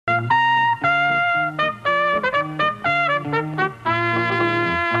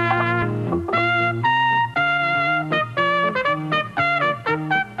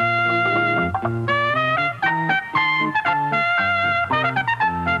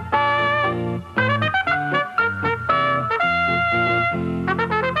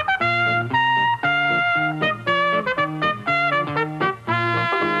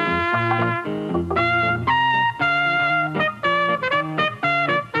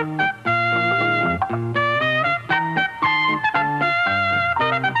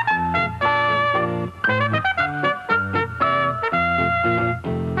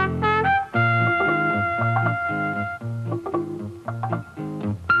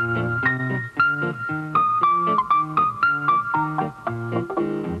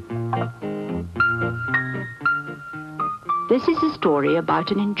This is a story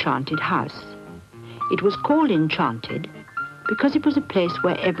about an enchanted house. It was called Enchanted because it was a place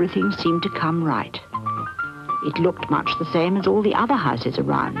where everything seemed to come right. It looked much the same as all the other houses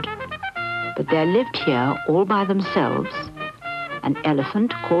around. But there lived here, all by themselves, an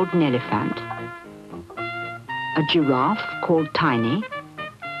elephant called Nellyphant, a giraffe called Tiny,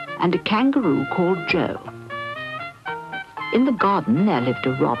 and a kangaroo called Joe. In the garden there lived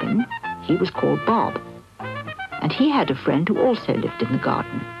a robin. He was called Bob. And he had a friend who also lived in the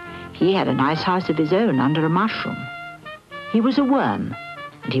garden. He had a nice house of his own under a mushroom. He was a worm,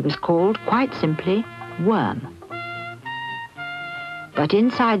 and he was called, quite simply, Worm. But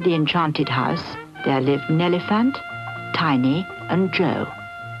inside the enchanted house, there lived Nellyphant, Tiny, and Joe.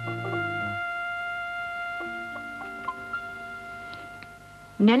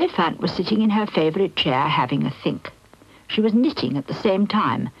 Nellyphant was sitting in her favourite chair having a think. She was knitting at the same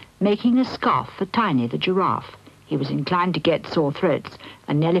time, making a scarf for Tiny the giraffe. He was inclined to get sore throats,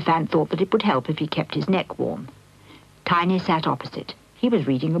 and Nellyphant thought that it would help if he kept his neck warm. Tiny sat opposite. He was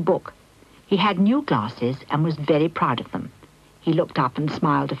reading a book. He had new glasses and was very proud of them. He looked up and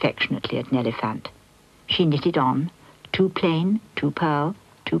smiled affectionately at Nellyphant. She knitted on, 2 plain, 2 pearl,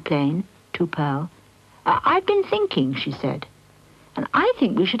 2 plain, 2 pearl. I've been thinking, she said, and I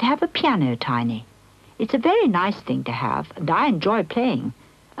think we should have a piano, Tiny. It's a very nice thing to have, and I enjoy playing.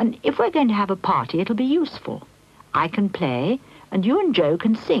 And if we're going to have a party, it'll be useful. I can play, and you and Joe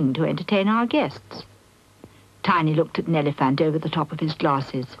can sing to entertain our guests. Tiny looked at Nellyphant over the top of his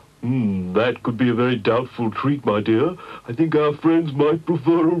glasses. That could be a very doubtful treat, my dear. I think our friends might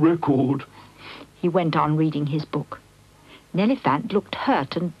prefer a record. He went on reading his book. Nellyphant looked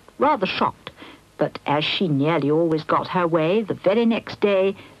hurt and rather shocked, but as she nearly always got her way, the very next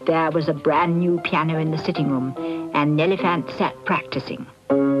day there was a brand new piano in the sitting room, and Nellyphant sat practicing.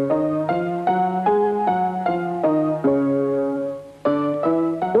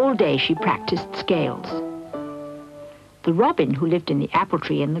 All day she practiced scales. The robin who lived in the apple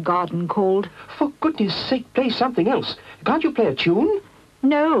tree in the garden called, "For goodness sake, play something else. Can't you play a tune?"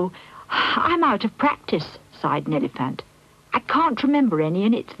 "No, I'm out of practice," sighed Nellyphant. "I can't remember any,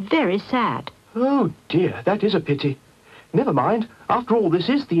 and it's very sad." "Oh dear, that is a pity. Never mind. After all, this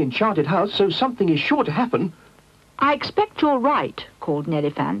is the enchanted house, so something is sure to happen." "I expect you're right," called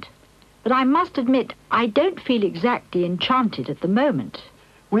Nellyphant. "But I must admit I don't feel exactly enchanted at the moment."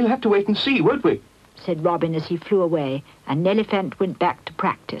 "We'll have to wait and see, won't we?" said Robin as he flew away, and Nellyphant went back to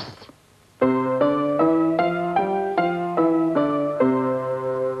practice.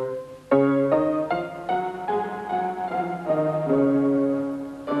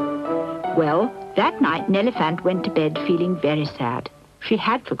 Well, that night Nellyphant went to bed feeling very sad. She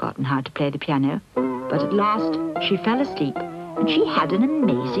had forgotten how to play the piano, but at last she fell asleep, and she had an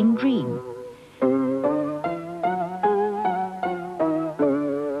amazing dream.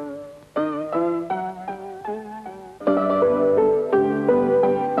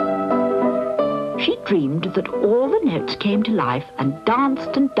 She dreamed that all the notes came to life and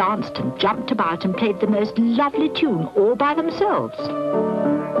danced and danced and jumped about and played the most lovely tune all by themselves.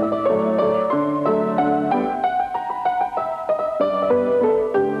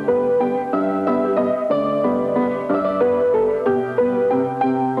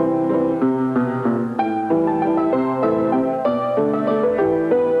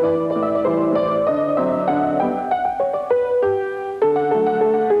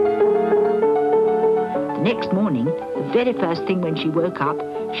 Next morning, the very first thing when she woke up,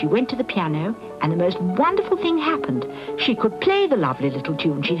 she went to the piano, and the most wonderful thing happened. She could play the lovely little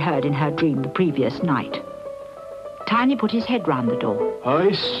tune she'd heard in her dream the previous night. Tiny put his head round the door.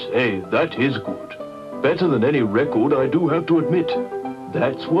 I say, that is good. Better than any record, I do have to admit.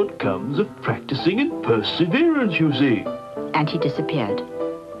 That's what comes of practicing and perseverance, you see. And he disappeared.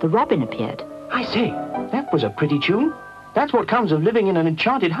 The robin appeared. "I say, that was a pretty tune. That's what comes of living in an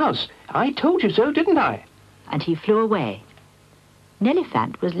enchanted house. I told you so, didn't I?" And he flew away.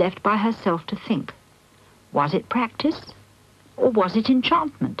 Nellyphant was left by herself to think. Was it practice? Or was it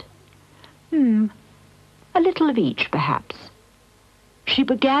enchantment? A little of each, perhaps. She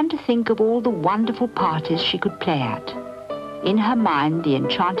began to think of all the wonderful parties she could play at. In her mind, the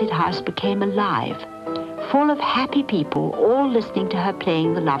enchanted house became alive, full of happy people, all listening to her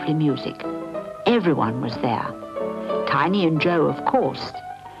playing the lovely music. Everyone was there. Tiny and Joe, of course.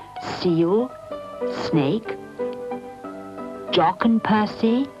 Seal, Snake, Jock and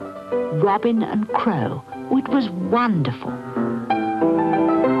Percy, Robin and Crow. It was wonderful.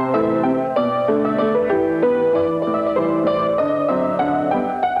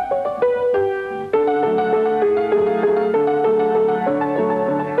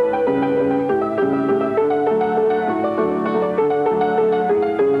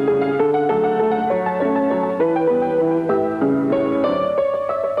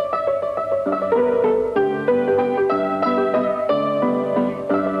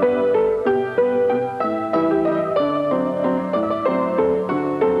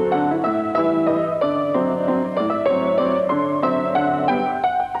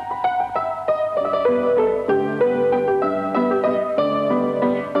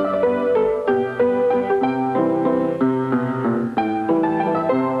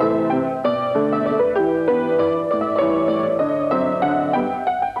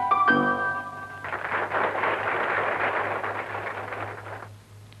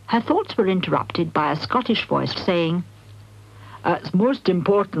 Her thoughts were interrupted by a Scottish voice saying, "It's most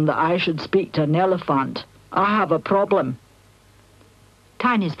important that I should speak to Nellyphant. I have a problem."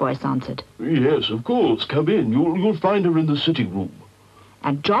 Tiny's voice answered, Yes, of course. Come in. You'll find her in the sitting room.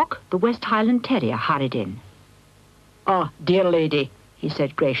 and Jock, the West Highland Terrier, hurried in. "Ah, dear lady," he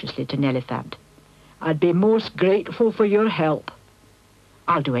said graciously to Nellyphant, "I'd be most grateful for your help."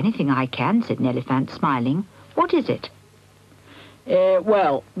 "I'll do anything I can," said Nellyphant, smiling. "What is it?"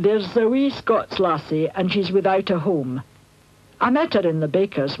 Well, there's a wee Scots lassie, and she's without a home. I met her in the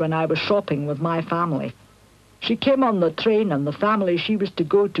baker's when I was shopping with my family. She came on the train, and the family she was to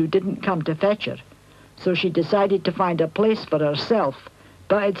go to didn't come to fetch her, so she decided to find a place for herself,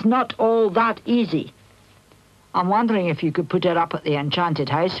 but it's not all that easy. I'm wondering if you could put her up at the Enchanted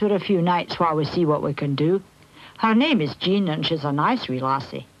house for a few nights while we see what we can do. Her name is Jean, and she's a nice wee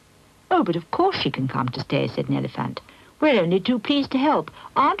lassie." "Oh, but of course she can come to stay," said Nellyphant. "We're only too pleased to help,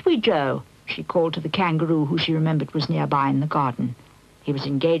 aren't we, Joe?" she called to the kangaroo, who she remembered was nearby in the garden. He was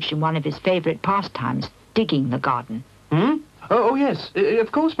engaged in one of his favourite pastimes, digging the garden. Oh, yes,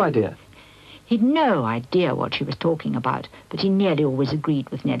 of course, my dear. He'd no idea what she was talking about, but he nearly always agreed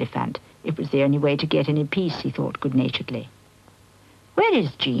with Nellyphant. It was the only way to get any peace, he thought good-naturedly. "Where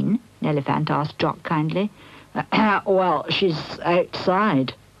is Jean?" Nellyphant asked Jock kindly. Well, she's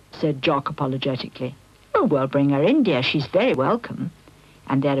outside," said Jock apologetically. "Oh, well, bring her in, dear. She's very welcome."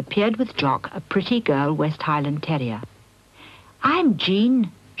 And there appeared with Jock a pretty girl West Highland Terrier. "I'm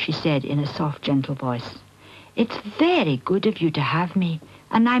Jean," she said in a soft, gentle voice. "It's very good of you to have me,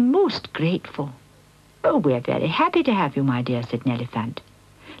 and I'm most grateful." "Oh, we're very happy to have you, my dear," said Nellyphant.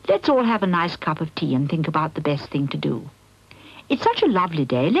 "Let's all have a nice cup of tea and think about the best thing to do. It's such a lovely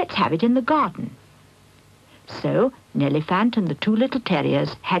day, let's have it in the garden." So Nellyphant and the two little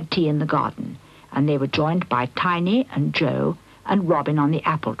terriers had tea in the garden, and they were joined by Tiny and Joe and Robin on the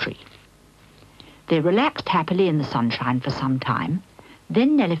apple tree. They relaxed happily in the sunshine for some time.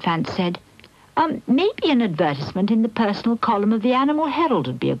 Then Nellyphant said, "Maybe an advertisement in the personal column of the Animal Herald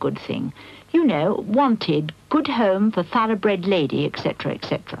would be a good thing. You know, wanted, good home for thoroughbred lady, etc.,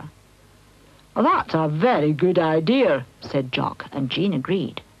 etc." "Well, that's a very good idea," said Jock, and Jean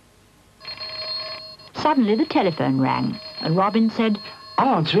agreed. Suddenly the telephone rang, and Robin said,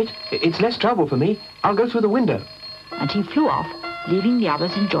 I'll answer it. It's less trouble for me. I'll go through the window. and he flew off, leaving the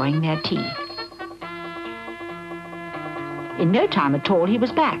others enjoying their tea. In no time at all, he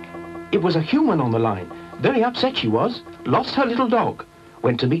was back. It was a human on the line. Very upset she was. Lost her little dog.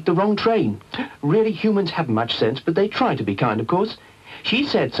 Went to meet the wrong train. Really, humans haven't much sense, but they try to be kind, of course. She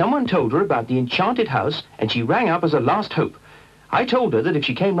said someone told her about the Enchanted house, and she rang up as a last hope. I told her that if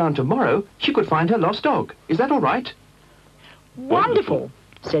she came round tomorrow, she could find her lost dog. Is that all right? "Wonderful,"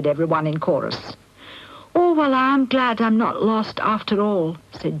 said everyone in chorus. "Oh, well, I'm glad I'm not lost after all,"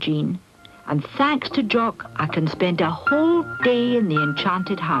 said Jean. "And thanks to Jock, I can spend a whole day in the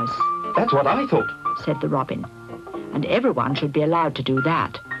Enchanted house," That's what I thought. said the Robin. And everyone should be allowed to do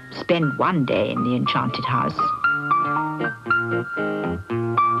that. Spend one day in the Enchanted house.